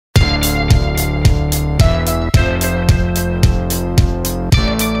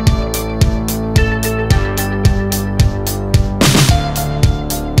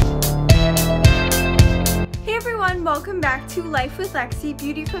to Life with Lexi,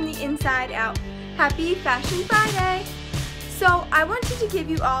 Beauty from the Inside Out. Happy Fashion Friday! So I wanted to give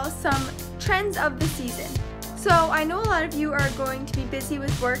you all some trends of the season. So I know a lot of you are going to be busy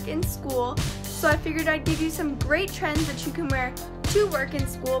with work and school, so I figured I'd give you some great trends that you can wear to work and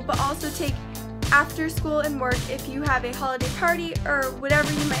school, but also take after school and work if you have a holiday party or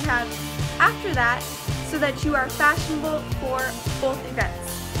whatever you might have after that, so that you are fashionable for both events.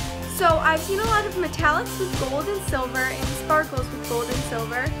 So I've seen a lot of metallics with gold and silver and sparkles with gold and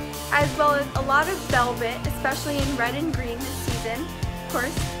silver, as well as a lot of velvet, especially in red and green this season. Of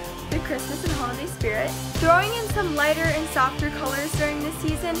course, the Christmas and holiday spirit. Throwing in some lighter and softer colors during this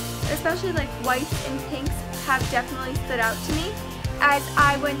season, especially like whites and pinks, have definitely stood out to me, as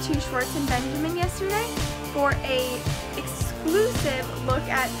I went to Schwartz & Benjamin yesterday for a exclusive look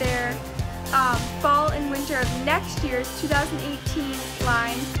at their fall and winter of next year's 2018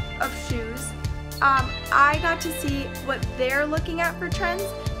 line of shoes. I got to see what they're looking at for trends,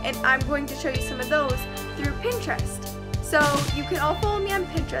 and I'm going to show you some of those through Pinterest. So you can all follow me on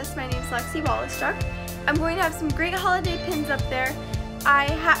Pinterest. My name is Lexi Wallastruck. I'm going to have some great holiday pins up there.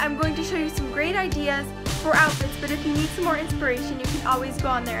 I'm going to show you some great ideas for outfits, but if you need some more inspiration, you can always go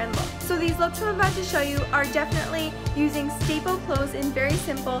on there and look. So these looks I'm about to show you are definitely using staple clothes and very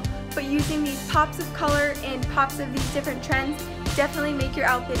simple, but using these pops of color and pops of these different trends definitely make your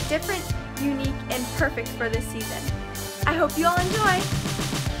outfit different, unique, and perfect for this season. I hope you all enjoy!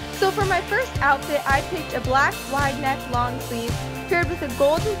 So for my first outfit, I picked a black wide neck long sleeve paired with a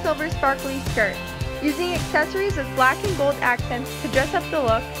gold and silver sparkly skirt, using accessories with black and gold accents to dress up the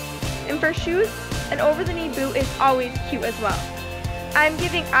look. And for shoes, an over-the-knee boot is always cute as well. I'm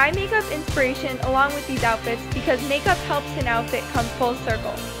giving eye makeup inspiration along with these outfits because makeup helps an outfit come full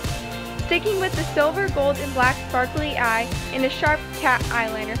circle. Sticking with the silver, gold, and black sparkly eye and a sharp cat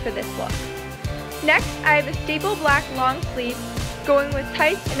eyeliner for this look. Next, I have a staple black long sleeve going with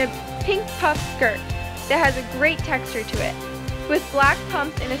tights and a pink puff skirt that has a great texture to it. With black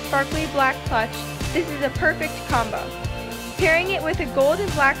pumps and a sparkly black clutch, this is a perfect combo. Pairing it with a gold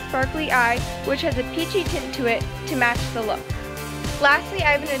and black sparkly eye, which has a peachy tint to it to match the look. Lastly,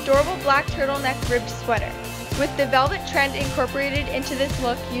 I have an adorable black turtleneck ribbed sweater, with the velvet trend incorporated into this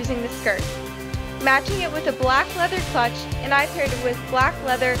look using the skirt. Matching it with a black leather clutch, and I paired it with black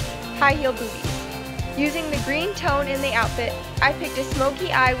leather high heel booties. Using the green tone in the outfit, I picked a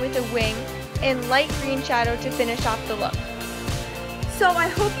smoky eye with a wing and light green shadow to finish off the look. So I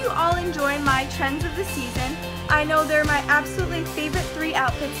hope you all enjoy my trends of the season. I know they're my absolutely favorite 3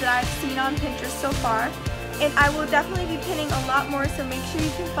 outfits that I've seen on Pinterest so far, and I will definitely be pinning a lot more, so make sure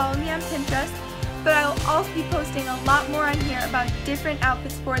you can follow me on Pinterest. But I will also be posting a lot more on here about different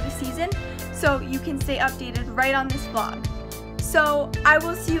outfits for the season, so you can stay updated right on this vlog. So I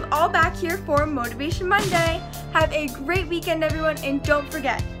will see you all back here for Motivation Monday. Have a great weekend, everyone, and don't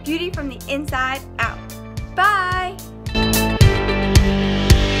forget, beauty from the inside out.